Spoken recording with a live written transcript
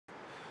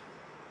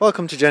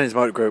Welcome to Jennings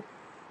Motor Group.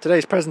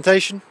 Today's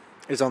presentation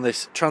is on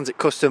this Transit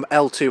Custom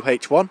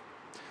L2H1.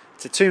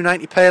 It's a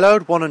 290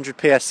 payload, 100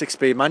 PS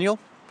 6-speed manual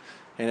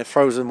in a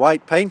frozen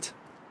white paint.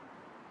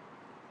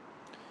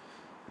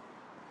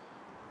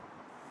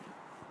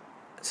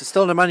 It's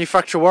still under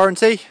manufacturer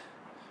warranty,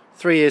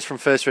 3 years from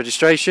first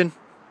registration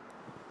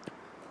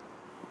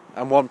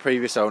and 1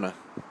 previous owner.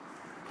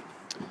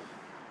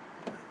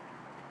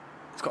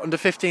 It's got under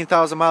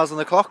 15,000 miles on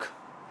the clock,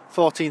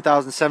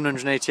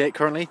 14,788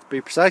 currently to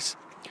be precise.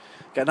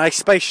 Got a nice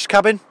spacious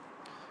cabin,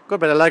 got a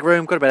bit of leg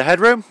room, got a bit of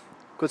headroom,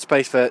 good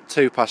space for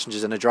 2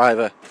 passengers and a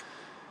driver.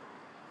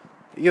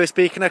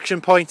 USB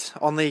connection point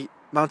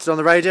mounted on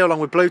the radio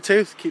along with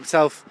Bluetooth, keep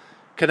yourself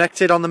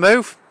connected on the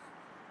move,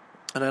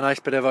 and a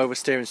nice bit of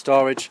oversteering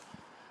storage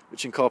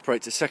which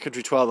incorporates a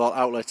secondary 12-volt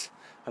outlet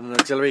and an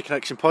auxiliary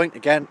connection point,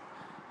 again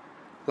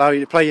allow you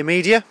to play your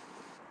media.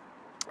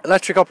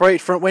 Electric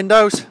operated front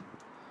windows,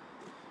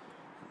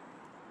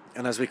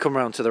 and as we come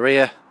round to the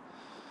rear,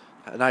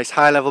 a nice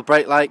high level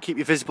brake light, keep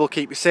you visible,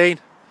 keep you seen,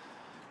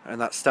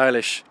 and that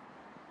stylish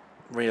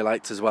rear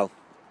lights as well.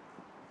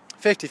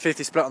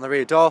 50-50 split on the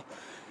rear door,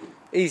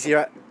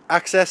 easier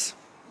access,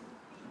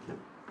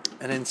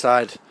 and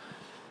inside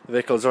the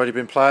vehicle has already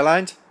been ply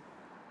lined,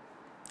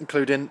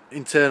 including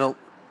internal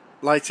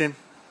lighting,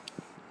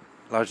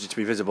 allows you to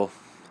be visible.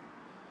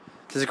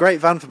 This is a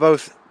great van for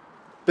both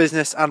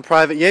business and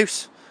private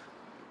use.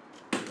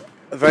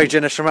 A very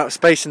generous amount of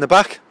space in the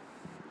back,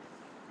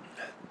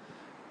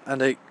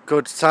 and a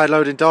good side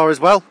loading door as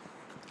well.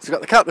 It's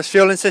got the capless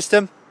fueling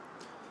system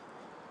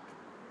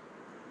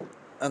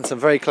and some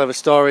very clever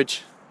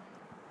storage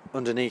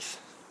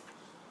underneath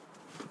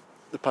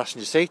the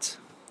passenger seat.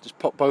 Just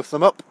pop both of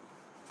them up.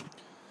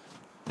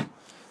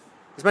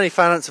 There's many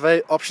finance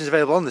options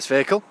available on this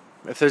vehicle.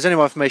 If there's any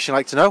more information you'd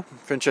like to know,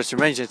 if you're interested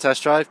in arranging a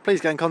test drive,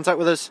 please get in contact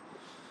with us.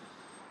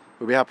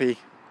 We'll be happy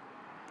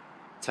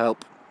to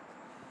help.